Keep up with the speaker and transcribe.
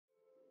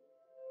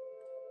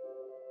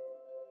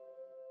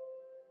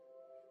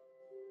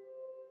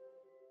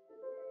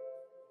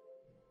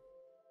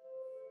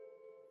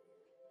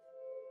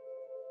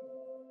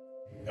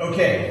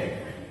Okay,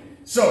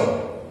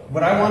 so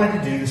what I wanted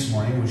to do this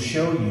morning was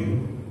show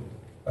you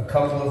a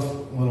couple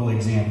of little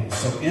examples.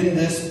 So in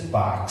this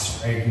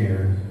box right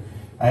here,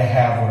 I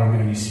have what I'm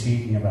going to be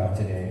speaking about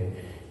today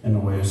in the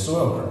way of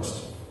soil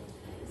crust.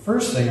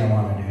 First thing I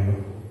want to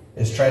do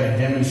is try to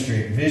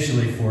demonstrate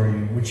visually for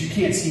you, which you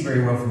can't see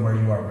very well from where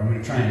you are, but I'm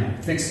going to try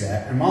and fix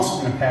that. I'm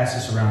also going to pass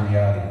this around the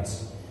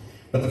audience.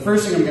 But the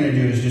first thing I'm going to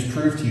do is just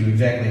prove to you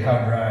exactly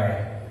how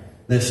dry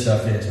this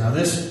stuff is. Now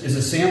this is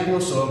a sample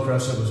of soil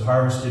crust that was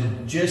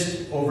harvested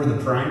just over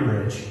the Prime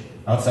Bridge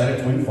outside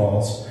of Twin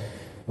Falls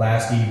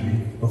last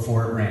evening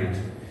before it rained.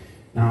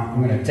 Now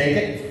I'm going to take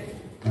it,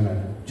 I'm going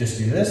to just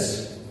do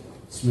this,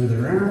 smooth it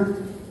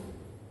around,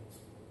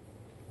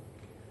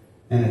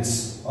 and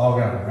it's all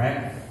gone,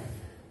 right?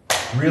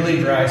 Really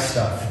dry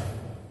stuff.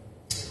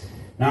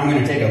 Now I'm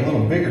going to take a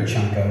little bigger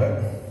chunk of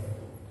it.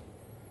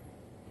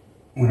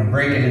 I'm going to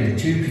break it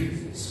into two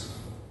pieces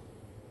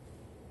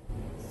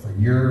for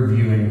your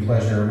viewing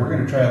pleasure. We're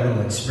going to try a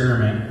little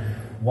experiment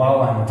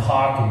while I'm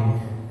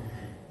talking,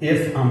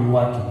 if I'm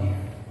lucky.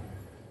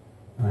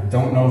 And I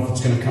don't know if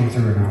it's going to come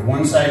through or not.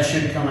 One side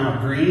should come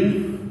out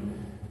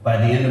green by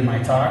the end of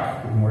my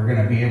talk, and we're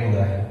going to be able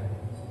to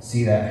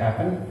see that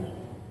happen.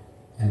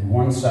 And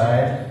one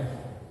side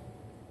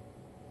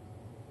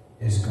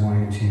is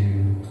going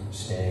to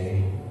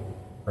stay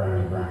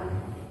browny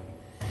brown.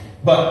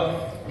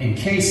 But in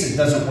case it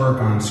doesn't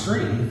work on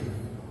screen,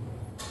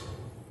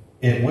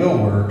 it will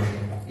work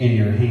in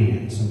your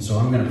hands. And so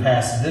I'm going to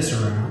pass this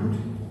around,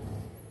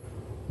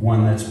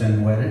 one that's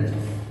been wetted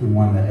and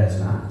one that has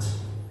not,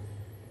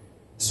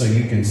 so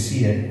you can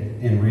see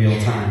it in real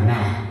time.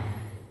 Now,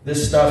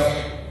 this stuff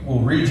will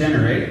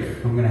regenerate.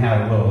 I'm going to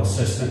have a little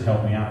assistant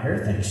help me out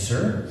here. Thank you,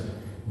 sir.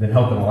 Been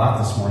helping a lot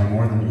this morning,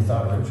 more than you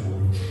thought originally.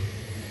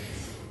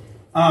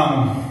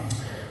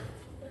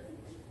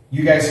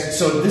 You guys,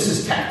 so this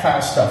is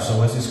tactile stuff,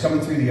 so as it's coming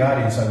through the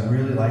audience, I'd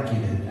really like you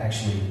to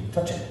actually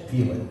touch it,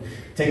 feel it.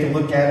 Take a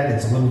look at it.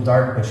 It's a little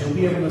dark, but you'll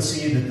be able to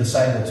see that the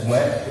side that's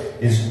wet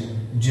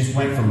just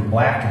went from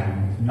black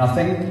and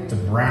nothing to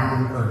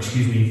brown, or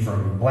excuse me,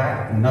 from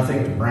black and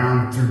nothing to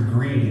brown through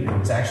green,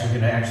 and it's actually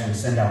going to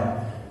send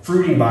out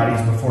fruiting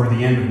bodies before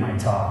the end of my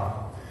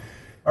talk.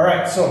 All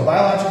right, so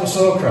biological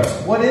soil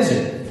crust, what is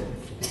it?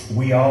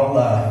 We all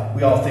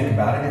think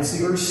about it. It's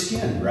the Earth's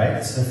skin, right?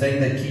 It's the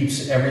thing that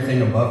keeps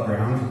everything above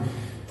ground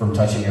from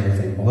touching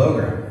everything below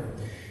ground.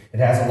 It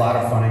has a lot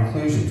of fun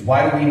inclusions.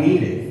 Why do we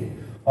need it?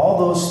 All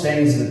those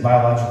things that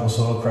biological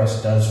soil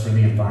crust does for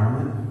the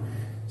environment,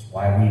 is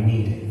why we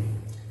need it.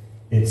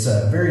 It's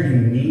a very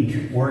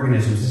unique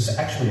organisms. It's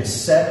actually a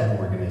set of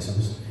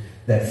organisms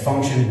that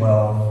function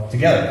well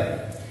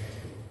together.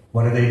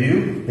 What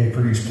do? They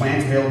produce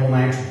plant-available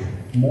nitrogen.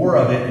 More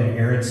of it in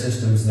arid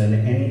systems than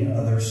any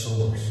other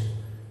source,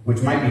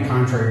 which might be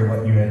contrary to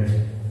what you had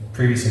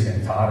previously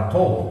been taught or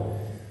told.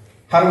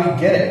 How do we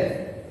get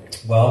it?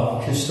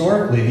 Well,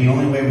 historically, the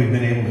only way we've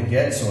been able to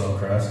get soil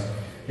crust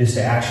is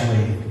to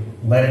actually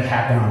let it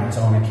happen on its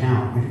own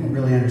account. We didn't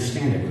really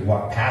understand it. We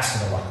walked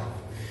past it a lot.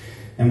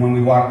 And when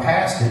we walked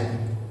past it,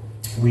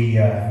 we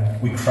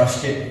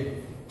crushed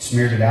it,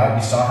 smeared it out.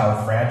 You saw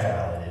how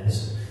fragile it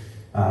is.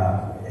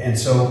 And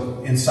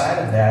so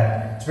inside of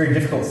that, it's a very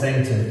difficult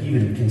thing to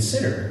even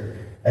consider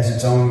as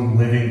its own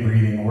living,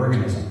 breathing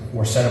organism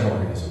or set of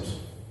organisms.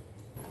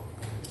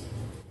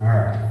 All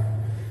right.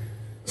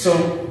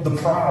 So the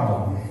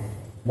problem,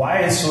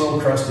 why is soil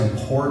crust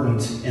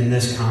important in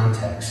this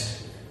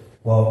context?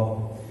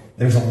 Well,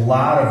 there's a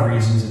lot of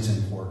reasons it's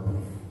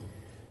important,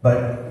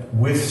 but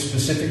with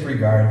specific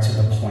regard to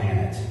the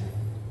planet,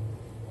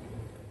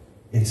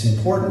 it's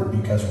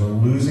important because we're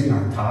losing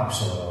our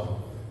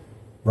topsoil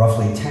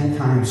roughly 10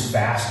 times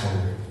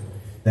faster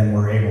than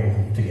we're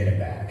able to get it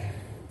back.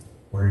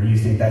 Where do you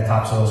think that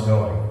topsoil is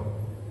going?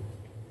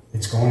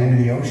 It's going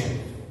into the ocean,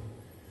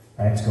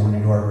 right? It's going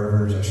into our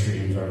rivers, our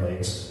streams, our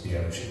lakes, the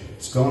ocean.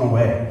 It's going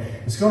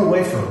away. It's going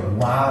away for a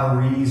lot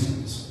of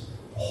reasons,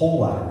 a whole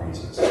lot of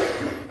reasons.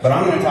 But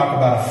I'm going to talk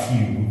about a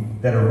few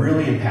that are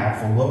really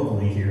impactful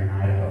locally here in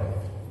Idaho.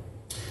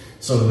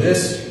 So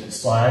this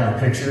slide or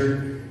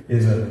picture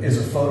is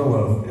a photo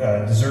of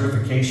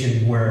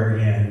desertification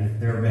wherein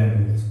there have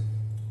been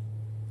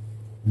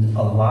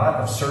a lot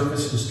of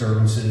surface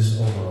disturbances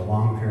over a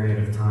long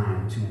period of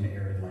time to an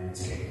arid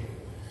landscape.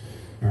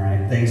 All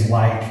right, things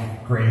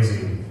like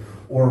grazing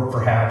or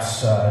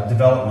perhaps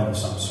development of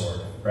some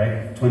sort,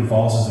 right? Twin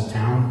Falls is a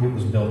town. It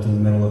was built in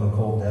the middle of a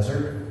cold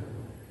desert.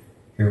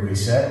 Here we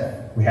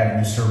sit. We had to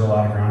disturb a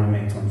lot of ground to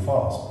make Twin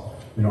Falls.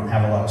 We don't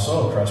have a lot of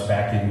soil crust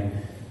back in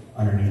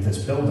underneath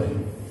this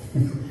building.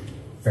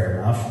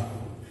 Fair enough.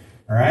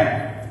 All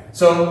right?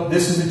 So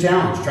this is a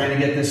challenge, trying to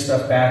get this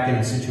stuff back in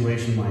a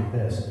situation like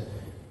this.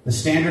 The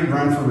standard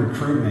run for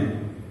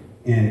recruitment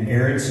in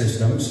arid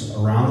systems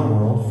around the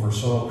world for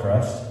soil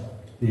crust,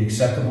 the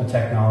acceptable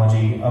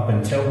technology up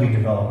until we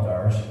developed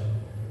ours,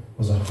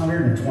 was a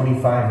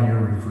 125-year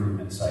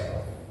recruitment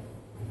cycle.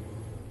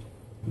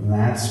 And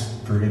that's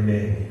pretty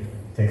big.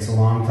 It takes a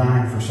long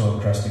time for soil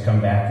crust to come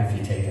back if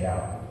you take it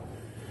out.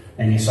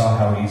 And you saw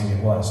how easy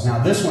it was.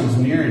 Now this one's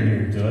near and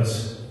dear to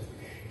us.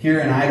 Here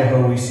in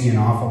Idaho, we see an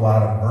awful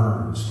lot of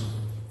burns,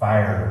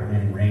 fire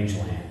in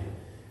rangeland.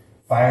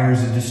 Fire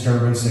is a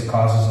disturbance that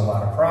causes a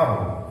lot of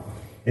problem.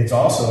 It's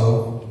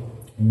also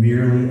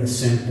merely a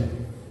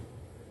symptom.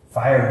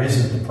 Fire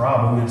isn't the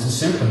problem, it's a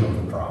symptom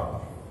of the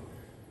problem.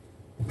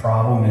 The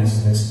problem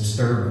is this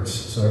disturbance,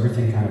 so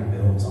everything kind of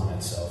builds on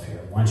itself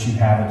here. Once you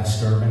have a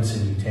disturbance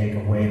and you take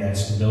away that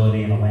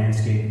stability in a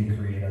landscape, you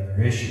create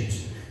other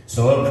issues.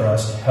 Soil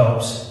crust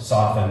helps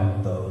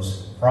soften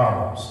those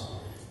problems.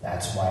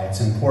 That's why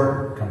it's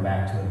important. Come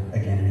back to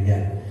it again and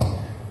again.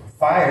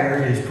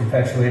 Fire is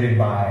perpetuated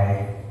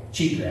by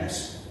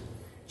cheatgrass.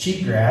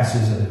 Cheatgrass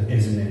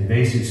is an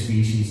invasive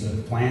species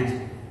of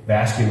plant,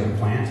 vascular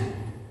plant,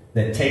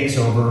 that takes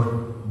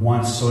over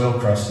once soil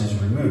crust is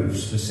removed.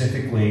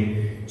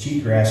 Specifically,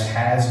 cheatgrass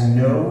has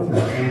no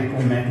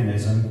mechanical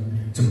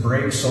mechanism to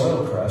break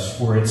soil crust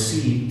for its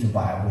seed to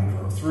viably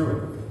grow through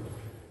it.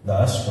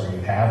 Thus, where you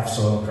have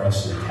soil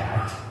crust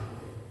intact,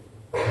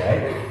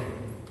 okay,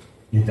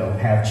 you don't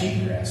have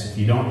cheatgrass. If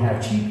you don't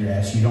have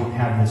cheatgrass, you don't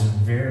have this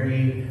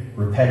very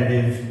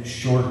repetitive,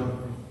 short,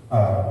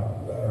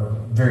 or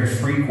very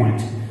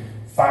frequent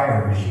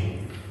fire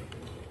regime.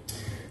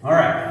 All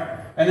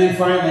right, and then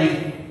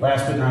finally,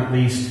 last but not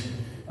least,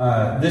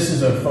 this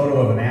is a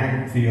photo of an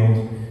ag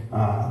field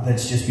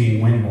that's just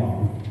being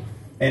windblown.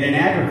 And in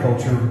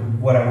agriculture,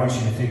 what I want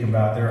you to think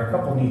about, there are a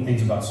couple neat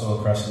things about soil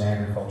crust in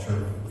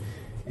agriculture.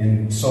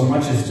 And so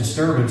much as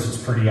disturbance,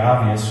 it's pretty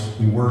obvious.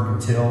 We work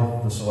until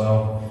the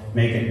soil,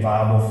 make it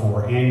viable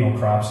for annual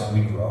crops that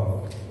we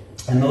grow.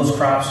 And those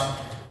crops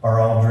are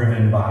all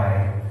driven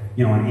by,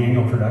 an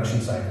annual production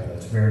cycle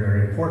that's very,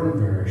 very important,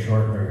 very, very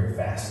short, very, very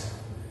fast.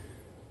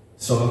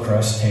 Soil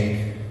crusts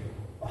take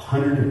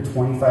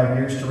 125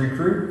 years to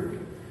recruit.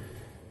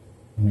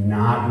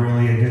 Not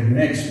really a good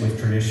mix with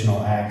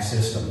traditional ag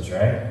systems,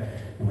 right?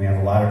 And we have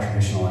a lot of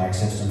traditional ag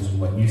systems in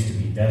what used to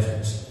be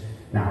deserts.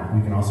 Now,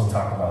 we can also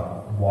talk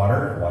about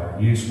water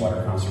use,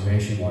 water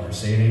conservation, water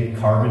saving,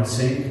 carbon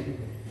sink.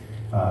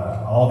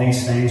 All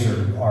these things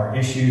are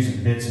issues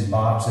and bits and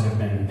bobs that have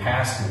been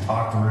passed and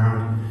talked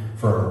around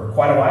for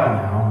quite a while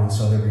now, and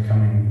so they're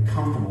becoming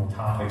comfortable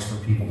topics for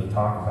people to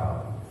talk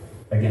about.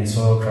 Again,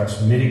 soil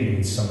crust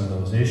mitigates some of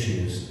those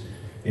issues.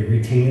 It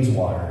retains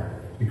water.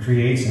 It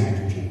creates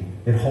nitrogen.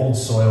 It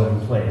holds soil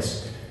in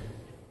place.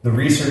 The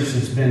research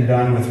that's been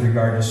done with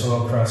regard to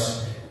soil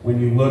crust, when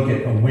you look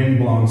at a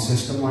wind-blown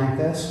system like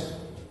this,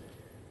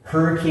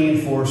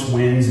 hurricane-force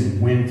winds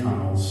and wind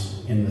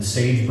tunnels in the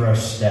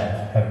sagebrush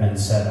steppe have been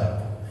set up.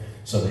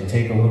 So they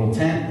take a little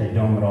tent, they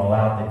dome it all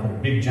out, they put a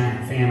big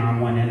giant fan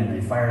on one end, and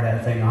they fire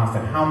that thing off.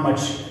 And how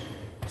much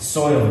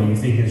soil do you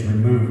think is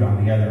removed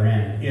on the other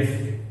end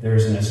if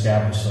there's an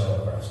established soil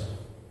crust?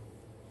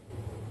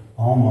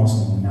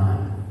 Almost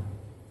none.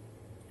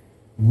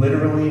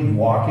 Literally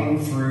walking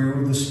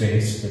through the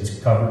space that's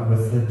covered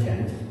with the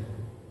tent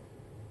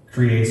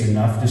creates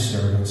enough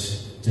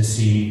disturbance to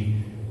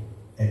see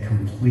a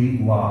complete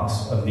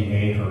loss of the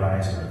A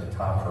horizon, or the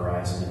top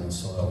horizon in the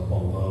soil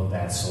below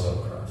that soil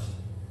crust.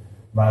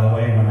 By the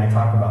way, when I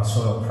talk about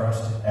soil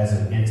crust as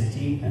an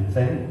entity and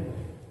thing,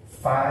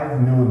 5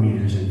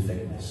 millimeters in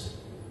thickness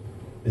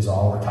is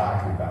all we're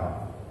talking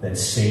about that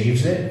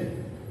saves it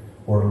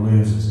or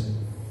loses it.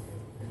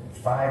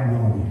 5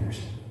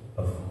 millimeters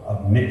of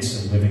a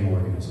mix of living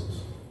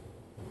organisms.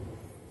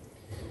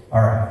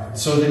 All right,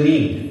 so the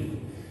need.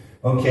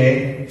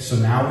 Okay, so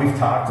now we've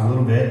talked a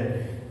little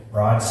bit,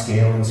 broad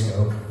scale and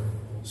scope.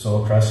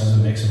 Soil crust is a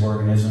mix of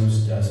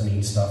organisms, does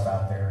need stuff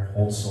out there,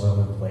 holds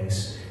soil in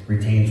place,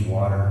 retains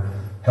water,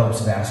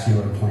 helps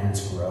vascular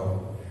plants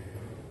grow.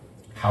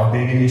 How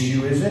big an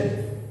issue is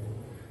it?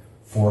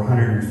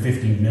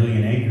 450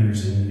 million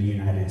acres in the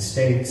United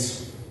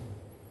States.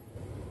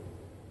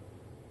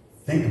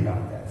 Think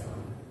about that for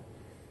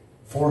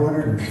a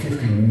minute.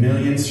 450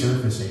 million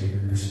surface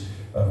acres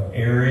of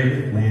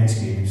arid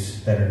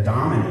landscapes that are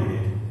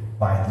dominated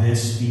by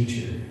this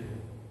feature.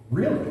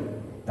 Really,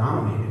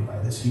 dominated by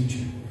this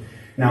feature.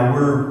 Now,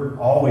 we're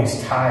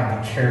always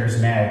tied to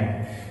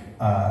charismatic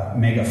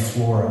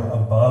megaflora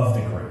above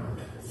the ground.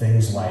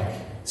 Things like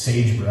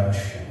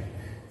sagebrush and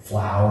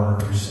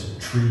flowers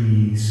and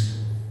trees.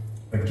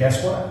 But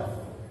guess what?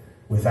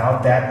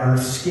 Without that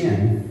earth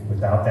skin,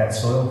 without that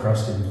soil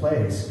crust in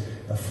place,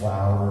 the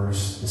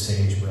flowers, the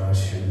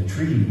sagebrush, and the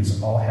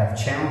trees all have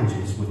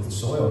challenges with the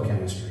soil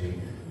chemistry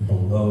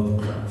below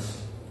the crust.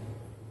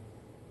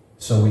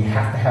 So we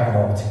have to have it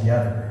all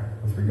together.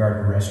 With regard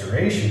to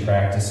restoration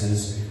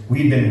practices,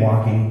 we've been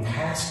walking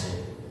past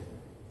it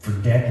for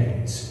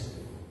decades.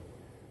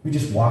 We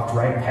just walked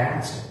right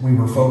past it. We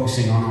were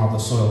focusing on all the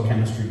soil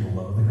chemistry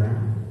below the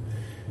ground.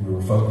 We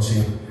were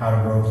focusing on how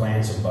to grow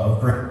plants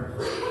above ground.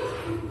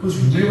 It was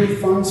really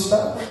fun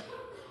stuff.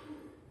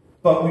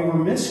 But we were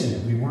missing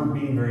it. We weren't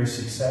being very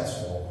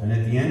successful. And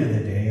at the end of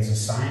the day, as a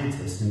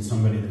scientist and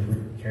somebody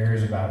that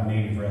cares about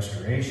native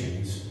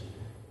restorations,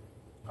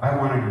 I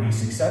wanted to be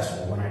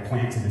successful. When I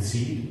planted a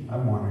seed, I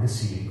wanted to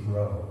see it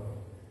grow.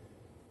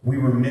 We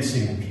were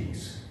missing a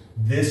piece.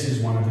 This is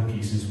one of the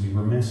pieces we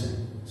were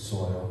missing,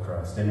 soil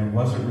crust, and it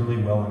wasn't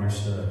really well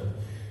understood.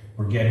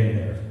 We're getting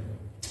there.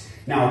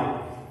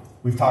 Now,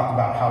 we've talked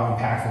about how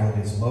impactful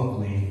it is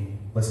locally.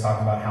 Let's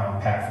talk about how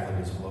impactful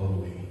it is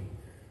globally.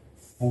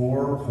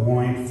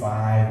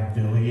 4.5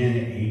 billion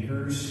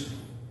acres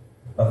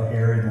of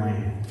arid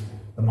land,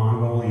 the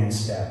Mongolian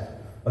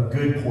steppe, a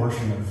good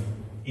portion of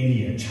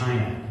India,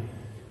 China,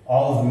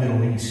 all of the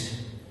Middle East.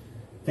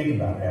 Think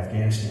about it,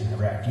 Afghanistan,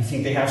 Iraq. Do you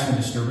think they have some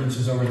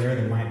disturbances over there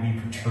that might be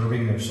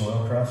perturbing their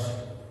soil crust?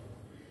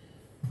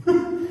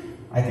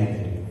 I think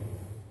they do.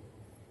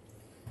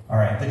 All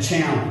right, the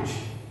challenge.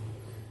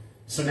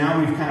 So now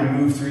we've kind of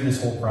moved through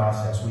this whole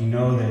process. We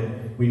know that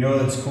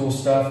it's cool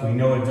stuff. We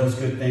know it does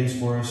good things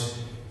for us.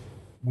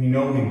 We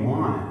know we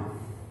want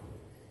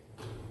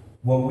it.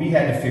 What we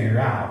had to figure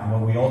out,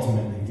 what we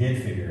ultimately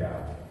did figure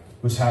out,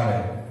 was how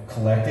to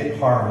collect it,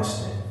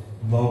 harvest it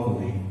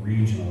locally,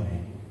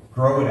 regionally,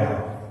 grow it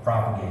out,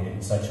 propagate it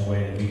in such a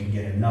way that we could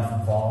get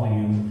enough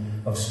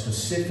volume of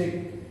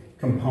specific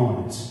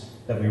components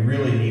that we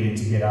really needed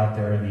to get out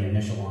there in the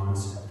initial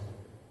onset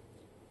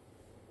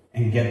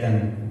and get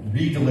them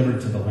re-delivered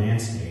to the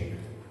landscape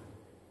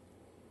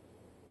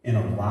in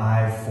a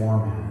live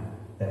format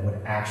that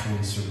would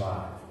actually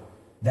survive.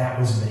 That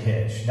was the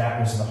hitch. That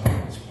was the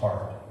hardest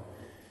part.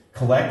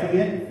 Collecting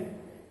it,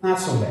 not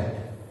so bad.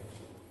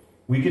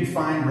 We could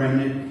find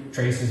remnant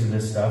traces of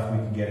this stuff. We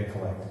could get it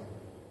collected.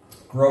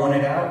 Growing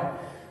it out,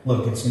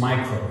 look, it's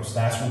microbes.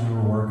 That's what we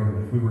were working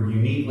with. We were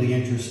uniquely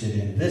interested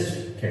in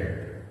this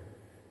character.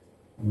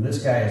 And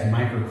this guy is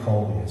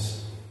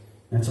Microcoleus.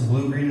 That's a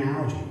blue-green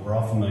algae. We're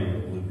all familiar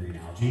with blue-green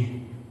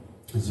algae.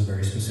 This is a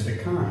very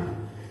specific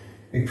kind.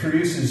 It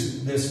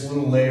produces this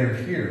little layer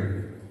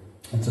here.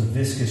 It's a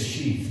viscous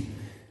sheath.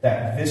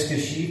 That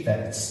viscous sheath,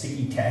 that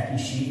sticky, tacky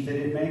sheath that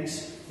it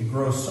makes, it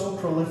grows so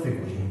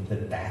prolifically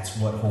that that's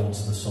what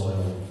holds the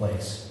soil in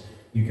place.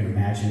 You can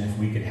imagine if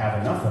we could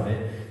have enough of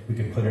it, we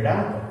could put it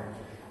out there.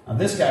 Now,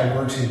 this guy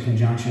works in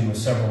conjunction with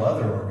several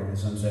other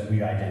organisms that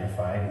we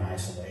identified and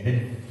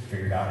isolated,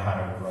 figured out how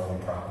to grow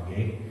and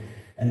propagate.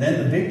 And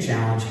then the big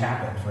challenge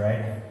happens,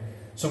 right?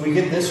 So we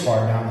get this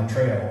far down the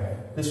trail.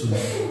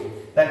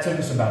 That took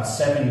us about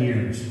 7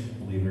 years,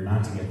 believe it or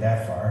not, to get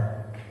that far.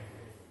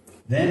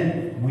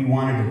 Then we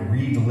wanted to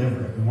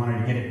re-deliver it. We wanted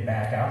to get it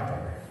back out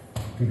there.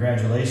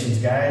 Congratulations,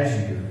 guys.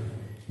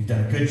 You've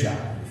done a good job.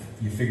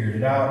 You figured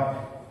it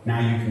out. Now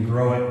you can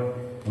grow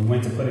it. We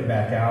went to put it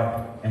back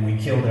out, and we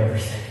killed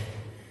everything.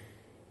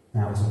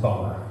 That was a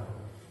bummer,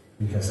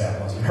 because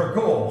that wasn't our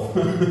goal.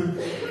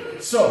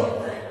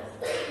 So,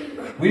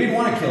 we didn't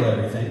want to kill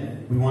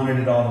everything. We wanted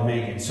it all to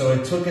make it. So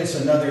it took us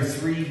another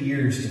 3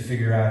 years to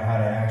figure out how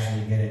to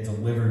actually get it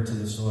delivered to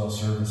the soil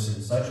surface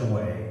in such a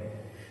way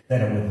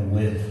that it would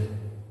live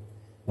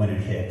when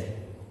it hit.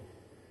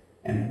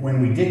 And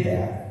when we did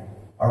that,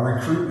 our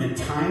recruitment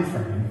time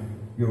frame,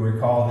 you'll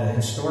recall the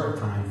historic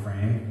time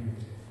frame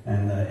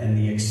and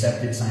the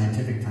accepted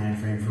scientific time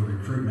frame for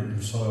recruitment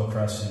of soil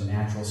crusts in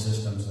natural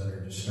systems that are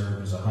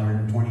disturbed is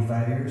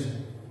 125 years.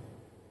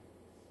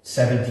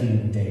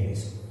 17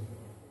 days.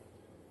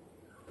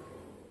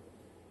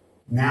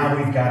 Now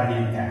we've got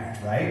an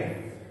impact,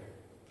 right?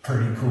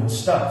 Pretty cool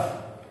stuff.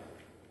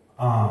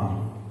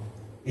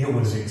 It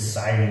was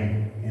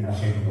exciting in a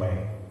big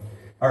way.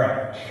 All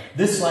right,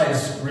 this slide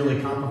is really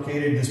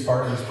complicated, this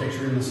part of this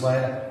picture in the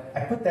slide.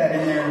 I put that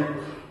in there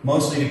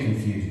mostly to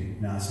confuse you.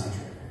 No, that's not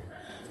true.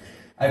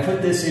 I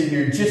put this in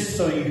here just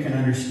so you can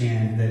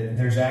understand that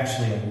there's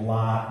actually a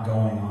lot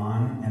going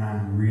on, and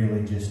I'm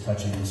really just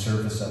touching the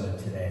surface of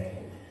it today.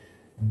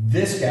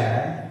 This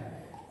guy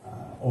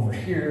over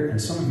here, and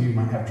some of you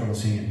might have trouble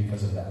seeing it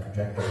because of that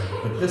projector,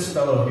 but this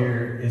fellow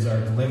here is our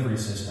delivery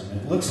system.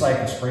 It looks like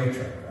a spray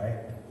truck, right?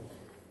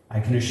 I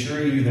can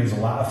assure you there's a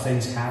lot of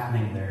things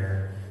happening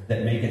there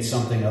that make it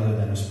something other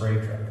than a spray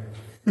truck.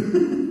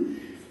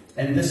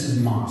 And this is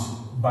moss.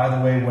 By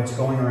the way, what's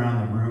going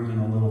around the room in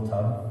a little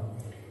tub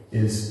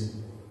is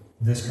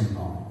this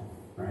component,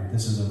 right?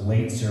 This is a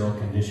late zero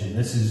condition.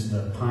 This is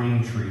the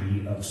pine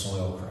tree of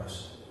soil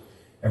crust.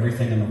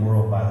 Everything in the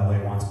world, by the way,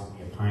 wants to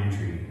be a pine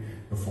tree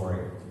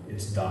before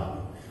it's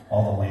done.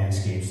 All the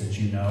landscapes that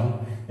you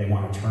know, they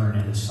want to turn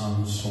into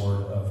some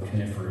sort of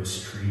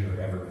coniferous tree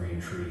or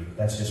evergreen tree.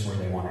 That's just where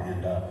they want to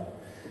end up.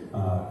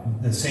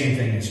 The same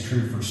thing is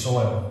true for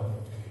soil.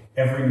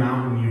 Every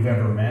mountain you've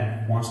ever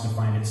met wants to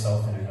find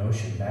itself in an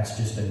ocean. That's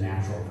just a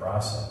natural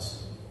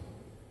process,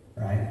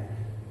 right?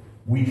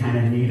 We kind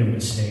of need them to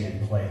stay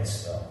in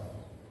place, though.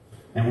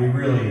 And we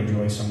really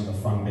enjoy some of the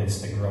fun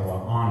bits that grow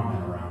on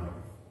and around them.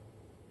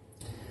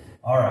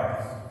 All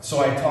right, so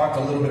I talked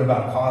a little bit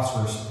about cost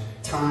versus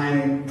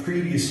time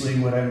previously.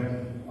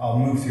 I'll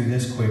move through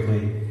this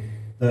quickly.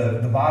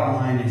 The bottom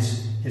line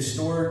is,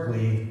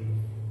 historically,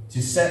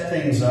 to set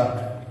things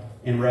up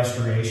in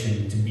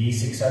restoration to be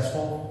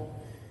successful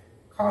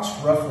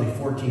cost roughly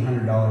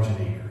 $1,400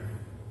 an acre.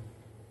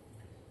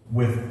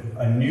 With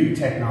a new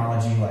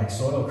technology like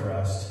soil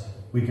crust,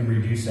 we can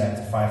reduce that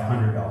to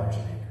 $500 an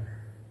acre.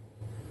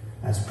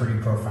 That's pretty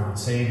profound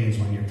savings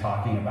when you're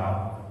talking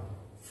about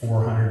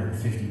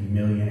 450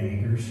 million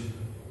acres.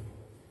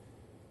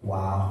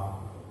 Wow.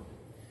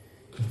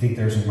 You think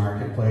there's a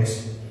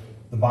marketplace?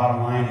 The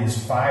bottom line is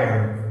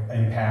fire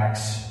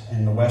impacts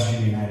in the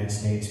western United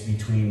States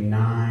between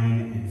 9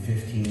 and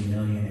 15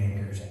 million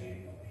acres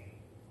annually.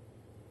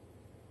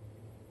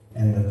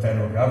 And the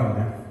federal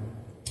government,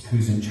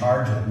 who's in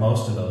charge of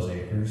most of those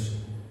acres,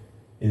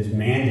 is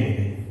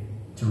mandated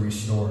to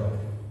restore it.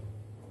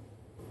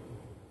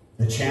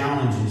 The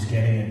challenge is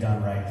getting it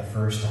done right the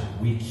first time.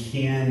 We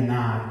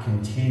cannot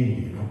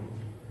continue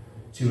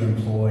to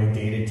employ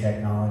dated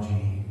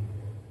technology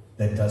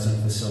that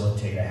doesn't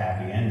facilitate a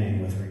happy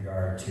ending with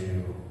regard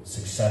to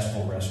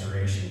successful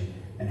restoration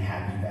and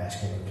happy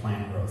vascular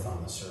plant growth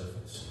on the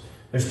surface.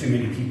 There's too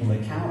many people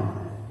that count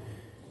on it.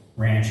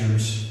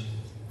 Ranchers,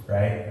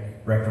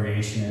 right?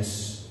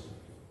 Recreationists,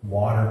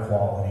 water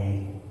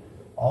quality,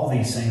 all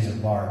these things at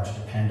large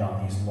depend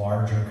on these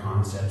larger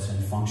concepts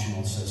and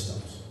functional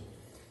systems.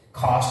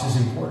 Cost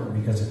is important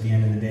because at the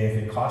end of the day,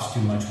 if it costs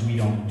too much, we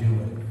don't do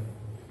it.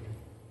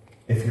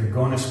 If you're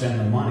going to spend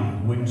the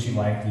money, wouldn't you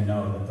like to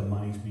know that the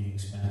money's being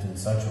spent in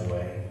such a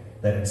way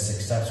that it's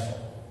successful?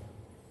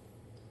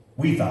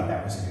 We thought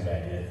that was a good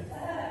idea.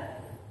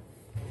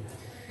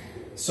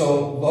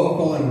 So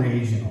local and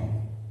regional.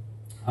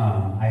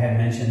 I had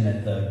mentioned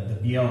that the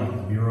BLM,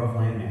 the Bureau of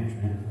Land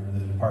Management, or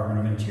the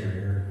Department of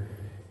Interior,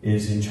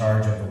 is in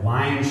charge of the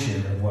lion's share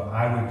of what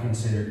I would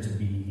consider to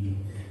be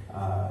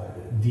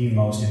the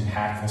most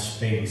impactful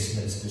space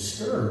that's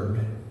disturbed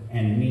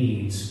and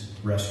needs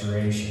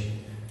restoration.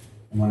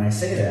 And when I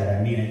say that,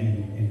 I mean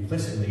it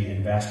implicitly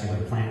in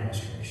vascular plant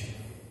restoration.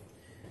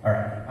 All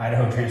right,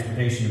 Idaho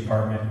Transportation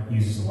Department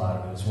uses a lot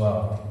of it as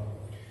well.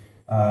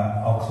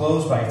 I'll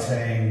close by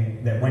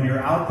saying that when you're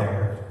out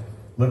there,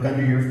 look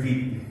under your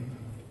feet.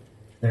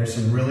 There's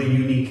some really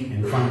unique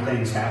and fun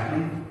things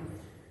happening,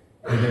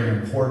 and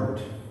they're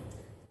important.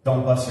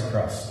 Don't bust the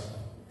crust.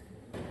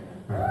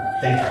 All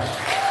right, thank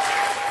you.